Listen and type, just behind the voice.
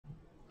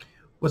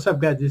What's up,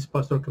 guys? This is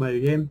Pastor Kamayo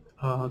again.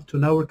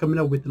 Tonight we're coming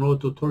up with another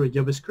tutorial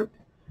JavaScript.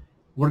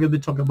 We're going to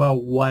be talking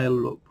about while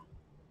loop.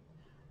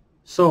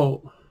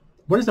 So,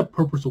 what is the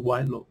purpose of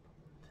while loop?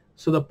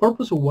 So the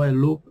purpose of while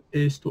loop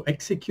is to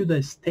execute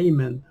a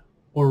statement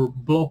or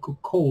block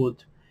of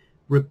code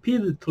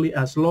repeatedly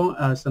as long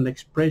as an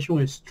expression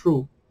is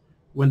true.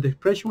 When the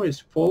expression is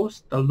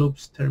false, the loop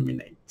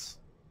terminates.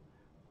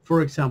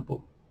 For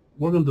example,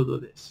 we're going to do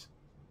this.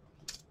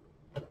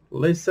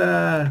 Let's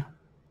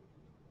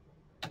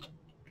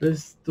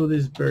do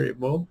this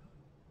variable.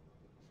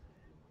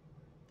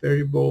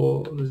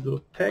 Let's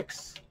do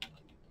text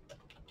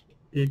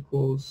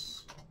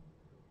equals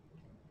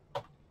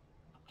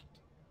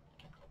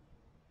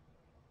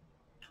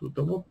two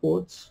double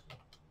quotes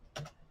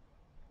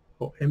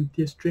or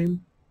empty string.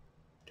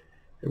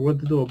 And we're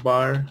going to do a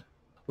bar.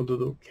 We're going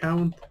to do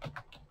count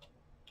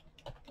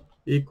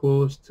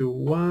equals to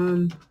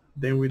 1.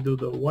 Then we do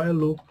the while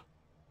loop.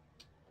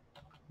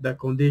 The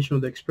condition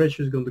of the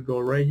expression is going to go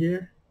right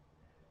here.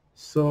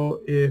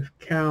 So if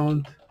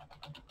count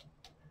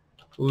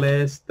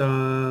less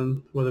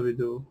than, what do we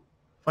do?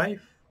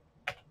 5.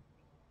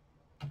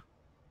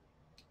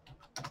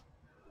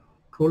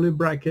 Curly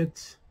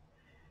brackets.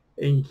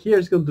 And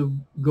here's going to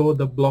go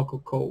the block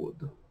of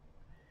code.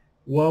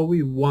 What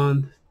we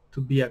want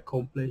to be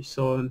accomplished.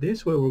 So in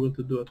this way, we're going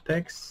to do a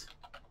text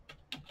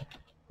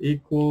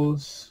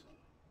equals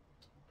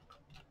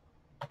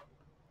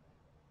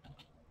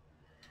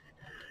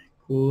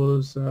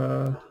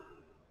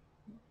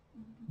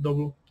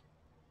double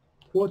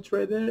quotes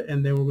right there,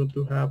 and then we're going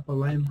to have a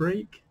line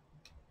break.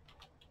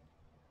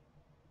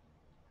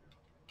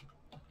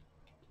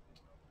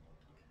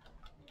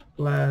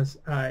 Plus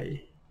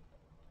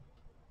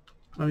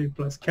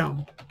plus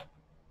count.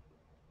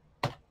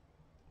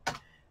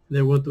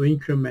 Then we're going to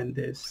increment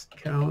this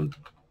count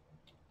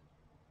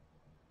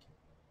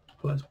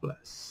plus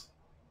plus.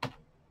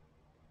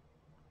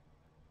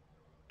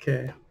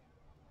 Okay.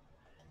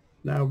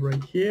 Now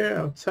right here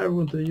outside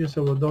we're going to use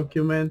our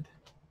document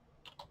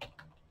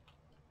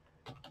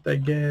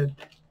that get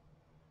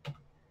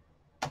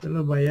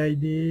by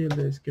ID.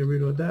 Let's get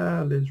rid of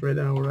that. Let's write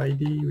down our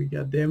ID. We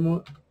got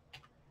demo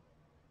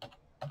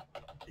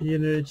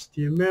inner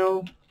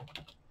HTML,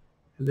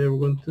 and then we're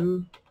going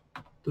to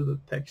do the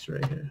text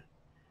right here.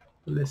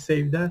 Let's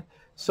save that.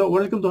 So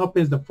what is going to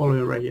happen is the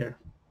following right here.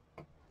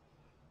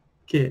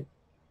 Okay,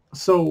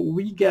 so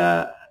we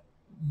got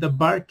the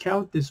bar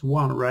count is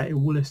 1, right? It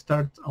will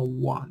start at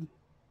 1.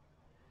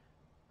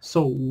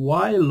 So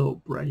while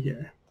loop right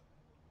here.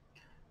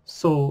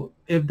 So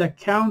if the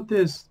count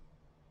is,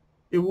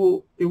 it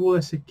will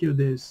execute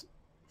this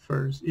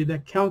first. If the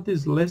count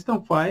is less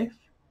than 5,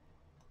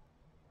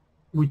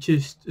 which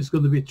is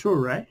going to be true,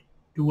 right?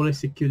 It will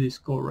execute this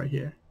code right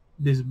here,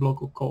 this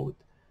block of code,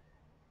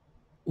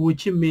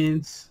 which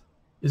means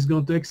it's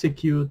going to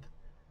execute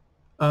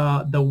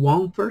the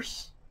 1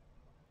 first,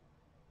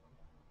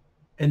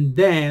 and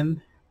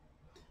then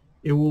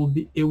it will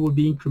be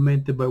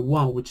incremented by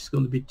 1, which is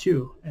going to be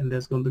 2, and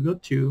that's going to go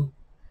 2,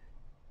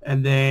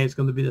 and then it's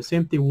going to be the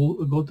same thing.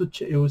 We'll go to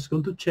it was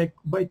going to check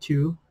by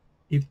 2.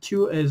 If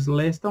 2 is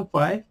less than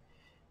 5,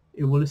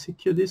 it will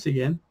execute this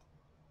again,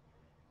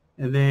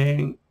 and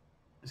then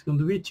it's going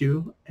to be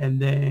 2,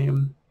 and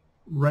then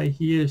right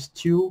here is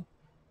 2.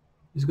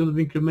 It's going to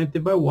be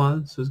incremented by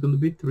 1, so it's going to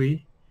be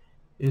 3.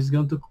 It's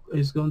going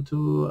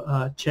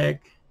to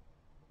check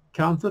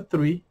count of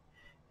 3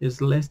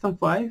 is less than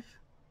 5.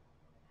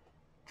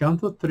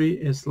 Count of 3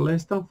 is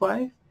less than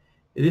 5.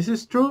 If this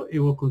is true, it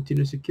will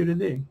continue securing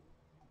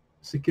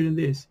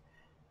this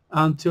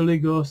until it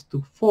goes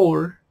to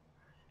 4.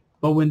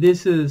 But when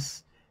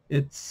it's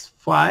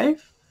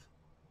 5,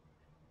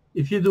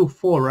 if you do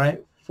 4,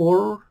 right?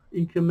 4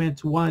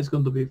 increments 1 is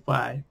going to be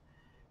 5.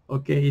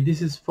 Okay, if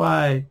this is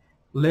 5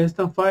 less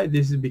than 5,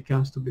 this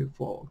becomes to be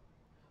 4.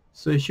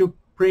 So it should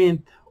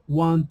print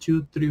 1,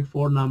 2, 3,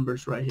 4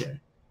 numbers right here.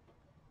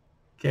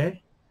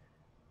 Okay,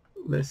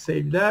 let's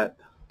save that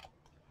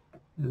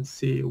and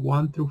see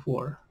 1 through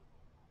 4.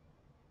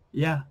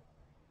 Yeah,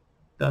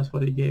 that's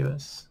what it gave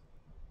us.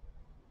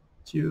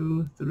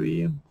 2,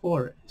 3, and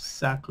 4.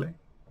 Exactly.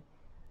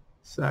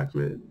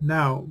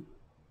 Now,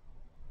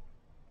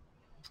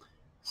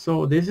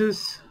 so this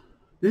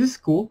is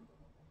cool.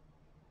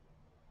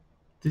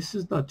 This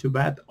is not too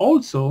bad.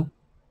 Also,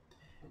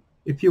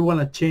 if you want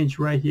to change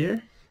right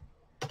here,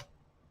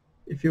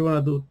 if you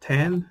want to do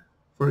 10,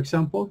 for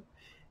example,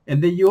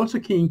 and then you also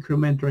can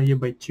increment right here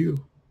by 2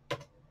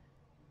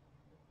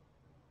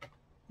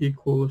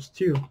 equals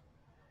 2.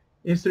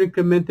 Instead of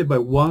incremented by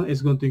 1,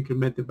 it's going to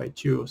increment it by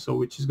 2. So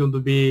which is going to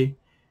be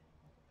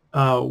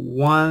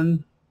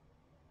 1,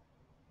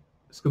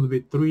 it's going to be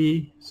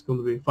 3, it's going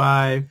to be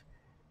 5.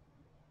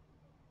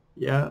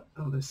 Yeah,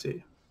 let's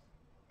see.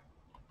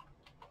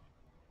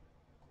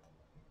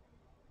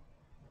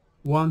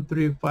 1,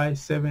 3, 5,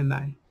 7,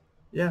 9.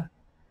 Yeah,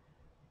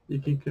 you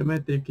can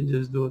increment it. You can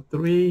just do a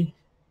 3.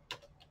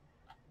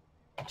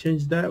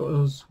 Change that.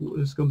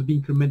 It's going to be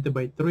incremented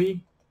by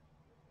 3.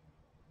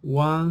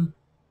 1,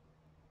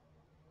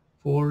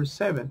 4,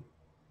 7.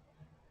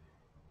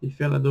 If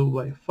you want to do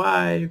by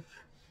 5,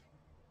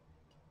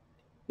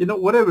 you know,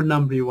 whatever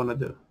number you want to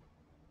do.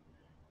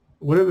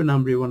 Whatever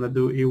number you want to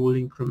do, it will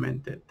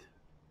increment it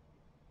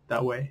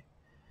that way.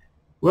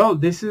 Well,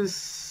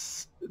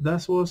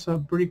 that was a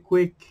pretty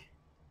quick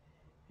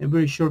and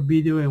very short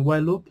video in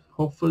while loop.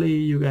 Hopefully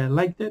you guys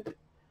liked it.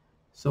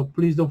 So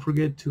please don't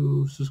forget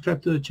to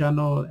subscribe to the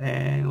channel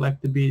and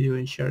like the video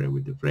and share it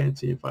with your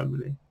friends and your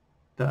family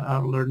that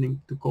are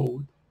learning to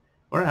code.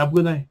 All right, have a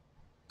good night.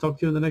 Talk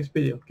to you in the next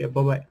video. Okay,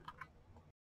 bye-bye.